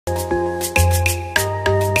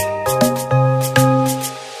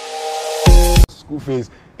school phase,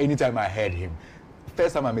 anytime I heard him,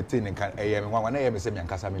 first time I met him, when I say me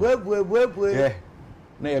Ankasa, yeah.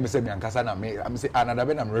 I say me Ankasa, I'm saying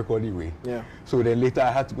another I'm recording way. Yeah. So then later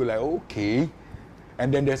I had to go like, okay,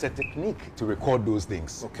 and then there's a technique to record those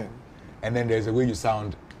things. Okay. And then there's a way you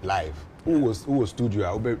sound live. Who was studio?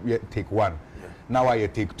 I'll be take one. Yeah. Now I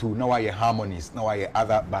take two. Now I harmonies. Now I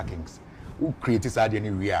other backings. Who creates any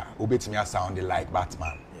real? Who bet me sounding like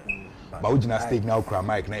Batman? Yeah. But who just take now cry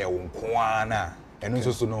mic now you kwana. And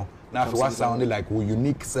also so no. Now if you want sounding like who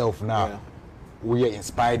unique self now, we are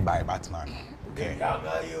inspired by Batman. Okay.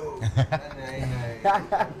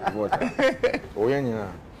 Oh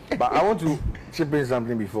yeah. But I want to chip in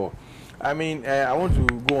something before. I mean, I want to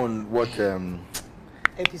go on what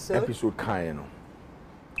episode kind, you know.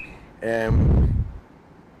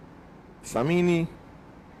 Samini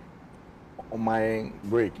on my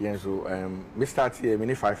break, yeah. So we start here,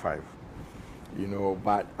 mini 5-5, you know.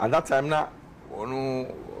 But at that time, now,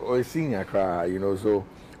 or senior cry, you know. So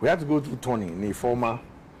we had to go to Tony, the former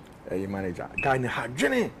manager. Guy in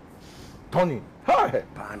Jenny, Tony. Hi,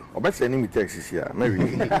 I bet sending me texts here,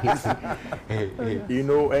 maybe. You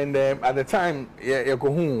know, and at the time,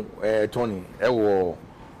 Tony,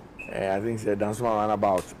 I think said Dancehall and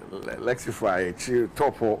about Lexify, chill,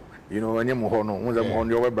 top, you know, and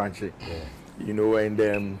your branch, you know,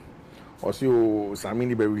 and also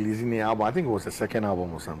Samini be releasing the album. I think it was the second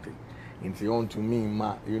album or something. Into on to me,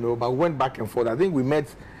 you know, but went back and forth. I think we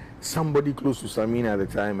met somebody close to Samini at the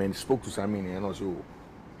time and spoke to Samini, and also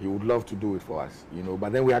he would love to do it for us, you know.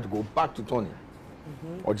 But then we had to go back to Tony.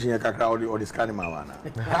 Or Junior Kakra or this kind of mawana.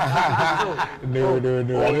 No.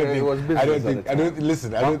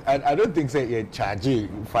 I don't think say yeah charge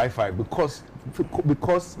 5-5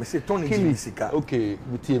 because me say Tony Killy, okay,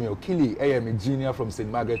 with TMO Killy, I am a junior from St.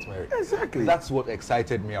 Margaret's Mary. Exactly. That's what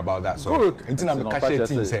excited me about that song. Good. Until I'm a cashier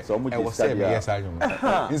team say I was saying yes I know.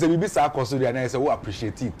 In the BBC Kosodia and I say oh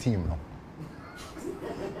appreciate it team no.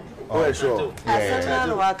 Oh, sure.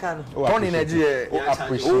 Tony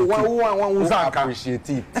appreciate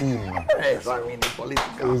it team.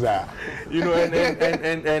 You know,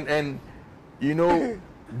 and you know,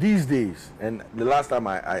 these days, and the last time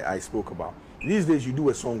I spoke about, these days you do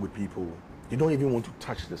a song with people, you don't even want to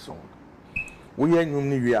touch the song. We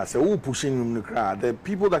are so pushing the crowd. The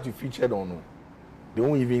people that you featured on, they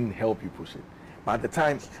won't even help you push it. But at the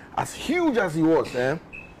time, as huge as he was,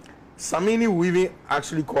 Samini will even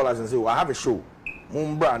actually call us and say, well, I have a show,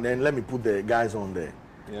 Mumbra, and then let me put the guys on there.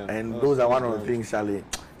 Yeah. And those are one of the things, Charlie,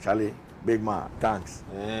 big man, thanks.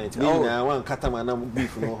 It's me now, one Katamana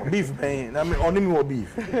beef, no beef, man. I mean, only more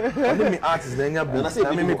beef. Only me artists, then you beef.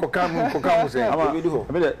 I mean, Kokam say,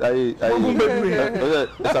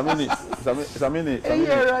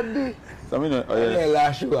 Samini.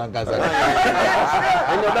 Last show and Gaza.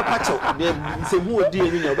 And you're the patch, the who dear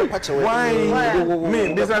in your patch. Why?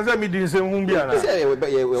 Me, this answer me didn't say Mumbia.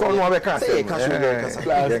 So, no, I can't say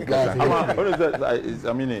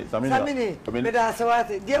Samini, that's what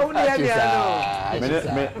the only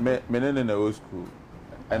men in the old school,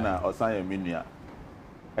 and I assign a minia,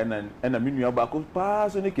 and a minia back of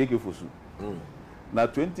pass on the KK Fosu. Now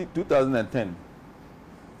 2010.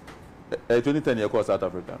 2010 year across South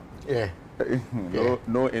Africa. Yeah.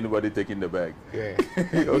 No anybody taking the bag. Yeah.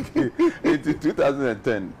 Okay. It's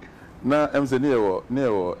 2010. Now I'm saying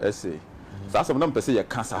near essay. So some of them say you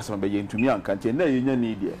can't some be into me and can't you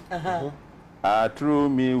need it. Through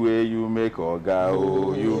me where you make orga,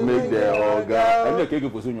 you make the orga. And the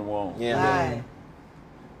cake for soon you want. Yeah.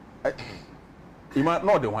 You might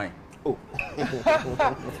not the wine. Oh.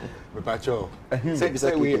 Pacho.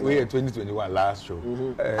 Say we are 2021 last show.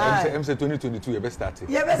 I'm say 2022 you best start. You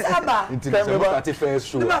best start. Until you start first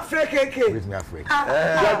show. I'm afraid KK. With me afraid.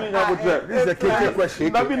 This is a KK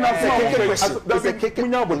question. That be not that's a KK.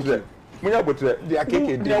 Munya botre. They are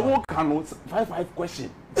KK. They won't count 5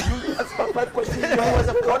 questions. That's 5 questions. You was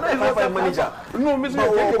a 5 manager. No, Mr.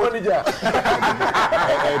 KK manager.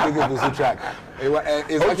 KK Fosu track.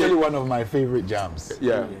 It's actually one of my favorite jams.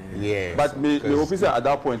 Yeah. Yeah. But me officer at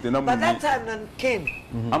that point, but that time none came.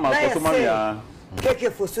 I'm a customer.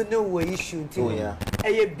 KK Fosu no way issue. Oh yeah.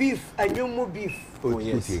 A beef, a new beef. Oh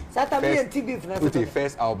yes. Saturday beef. The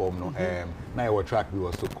first album, no. Now your track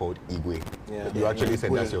was so called Igwe. Yeah. You actually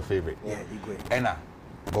said that's your favorite. Yeah, Igwe. Enna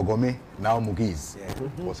Gogome now Mugiz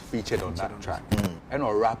was featured on that track. And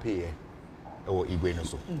our rap here, or Igwe no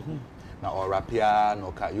so. Now or rap here,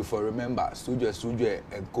 no car. You for remember studio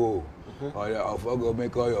and go. Or go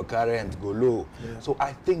make all your current go low. Yeah. So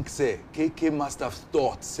I think say KK must have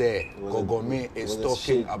thought say Gogome is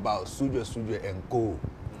talking about studio and go.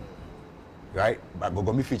 Right? But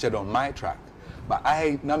Gogome featured on my track. But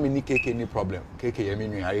I na me ni KK any problem. KK ye me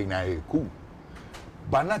nu aye na cool.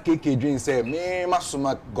 But na KK dream say me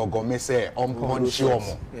masuma gogo me say punch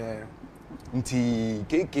omo. Yeah. Nti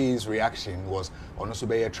KK's reaction was ono so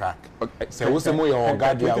be track. Say wo se mo ye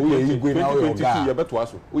oga dia, wo ye igwe na wo ye oga.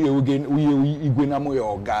 Wo ye igwe na mo ye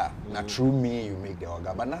oga. Na through me you make the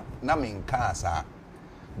oga. But na me nka sa.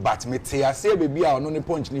 But me te ase baby a ono ni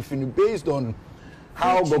punch ni fini based on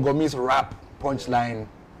how Gogomi's rap punchline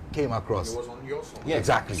came across. It was on your song. Yeah,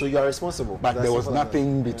 exactly. So you are responsible. But there was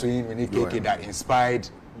nothing between me and KK that inspired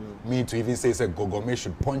me to even say Gogomi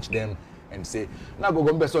should punch them and say, na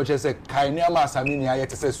Gogomi so say Kainiama Samini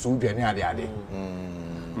ayete say Sudre ni ade ade.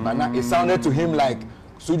 But now it sounded to him like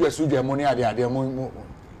Sudre money ade ade.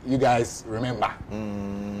 You guys remember?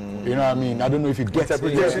 You know what I mean? I don't know if you get it.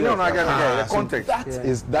 The context.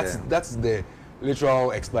 That's the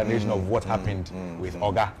literal explanation of what happened with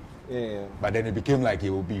Oga. Yeah. But then it became like he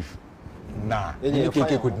will beef. Nah,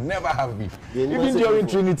 KK could never have beef. Even during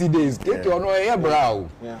Trinity days, KK no here bra.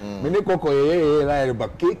 Me koko like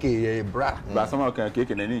but KK bra. But somehow can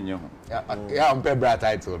KK na ni nyo. Yeah, I'm bra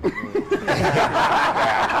title.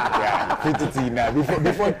 Yeah. 50 now.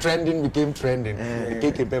 Before trending became trending,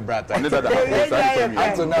 KK bra title.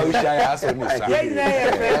 Until now we shy ass on this.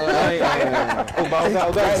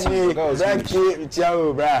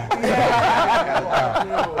 Ciao bra.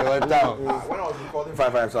 When I was recording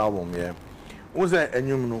 5-5's album, yeah. Was that a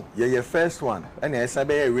new your first one? And I said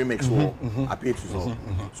a remix for Artiste.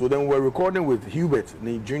 So then we were recording with Hubert,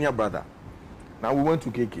 the junior brother. Now we went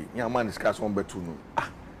to KK. Yeah, man discuss one but two.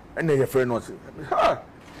 And then your friend was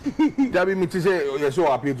that be me to say you're so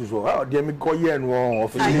happy to so. Oh, dear me call you and one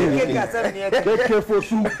of KK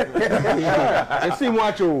Fosu. I see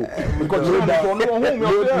what you because no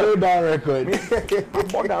down record.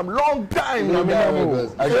 For them long time.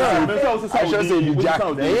 I should say the Jack.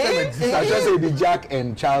 I should say the Jack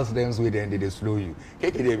and Charles Dance with them did they slow you.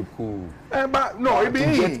 KK they be cool. But no, it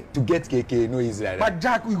be to get KK no easy like that. But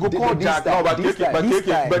Jack we go call Jack. No, but this time no to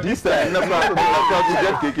get KK.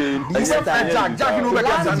 This time Jack you know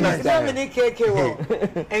better. Samini KK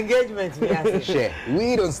engagement share.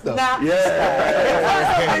 We don't stop.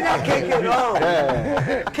 KK no.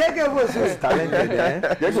 KK Fosu talented.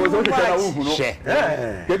 KK was share.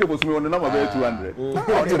 KK was me on the number 200.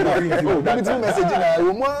 That be two message na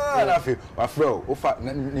wo mo na fe. Wa fro, wo fa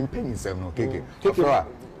nim penny sem no KK. KK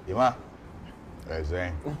Ima.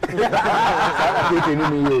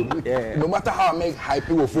 No matter how I make hype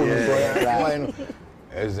people phone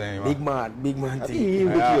big man thing.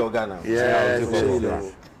 Ghana. Yeah.